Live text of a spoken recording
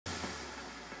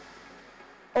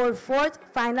Our fourth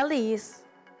finalist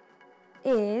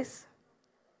is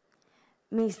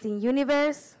Miss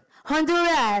Universe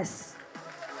Honduras.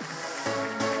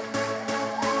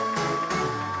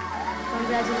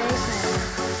 Congratulations.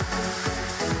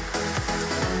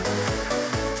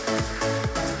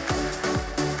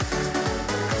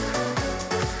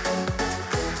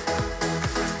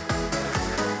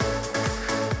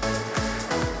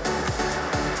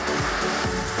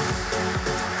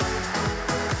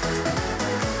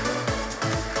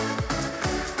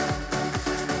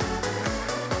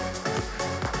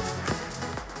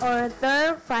 Our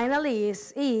third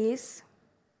finalist is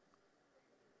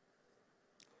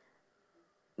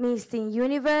Miss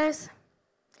Universe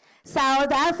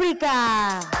South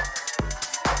Africa.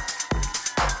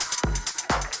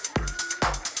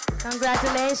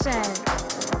 Congratulations.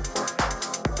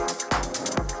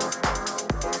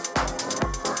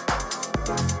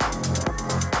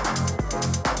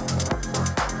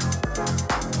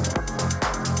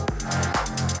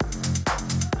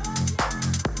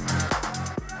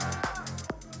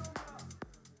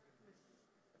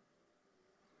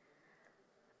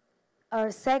 Our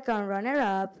second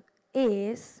runner-up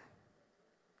is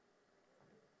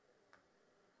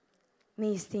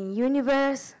Miss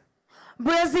Universe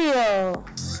Brazil.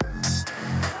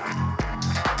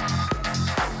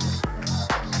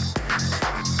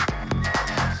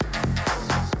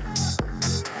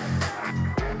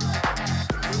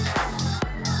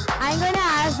 I'm gonna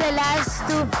ask the last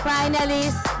two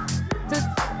finalists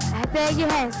to take your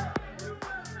hands.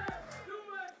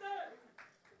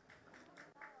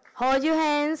 Hold your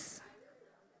hands.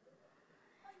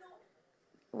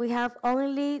 We have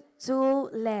only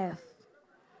two left.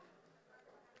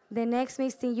 The next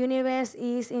Miss Universe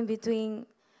is in between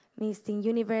Miss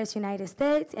Universe United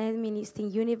States and Miss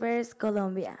Universe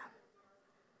Colombia.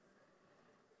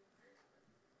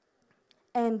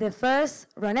 And the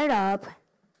first runner-up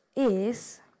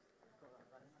is...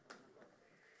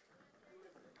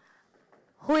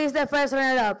 Who is the first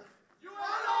runner-up?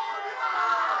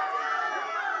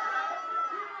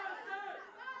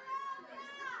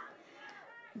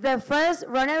 The first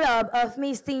runner-up of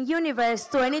Miss Universe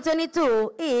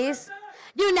 2022 is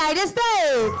United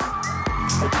States.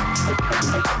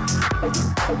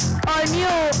 Our new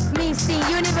Miss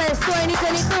Universe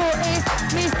 2022 is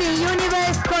Miss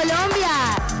Universe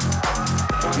Colombia.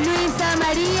 Luisa,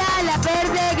 María,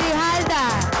 Laverde, Grijalva.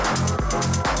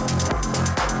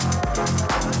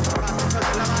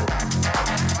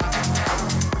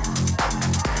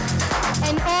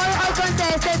 And all our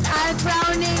contestants are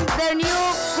crowning their new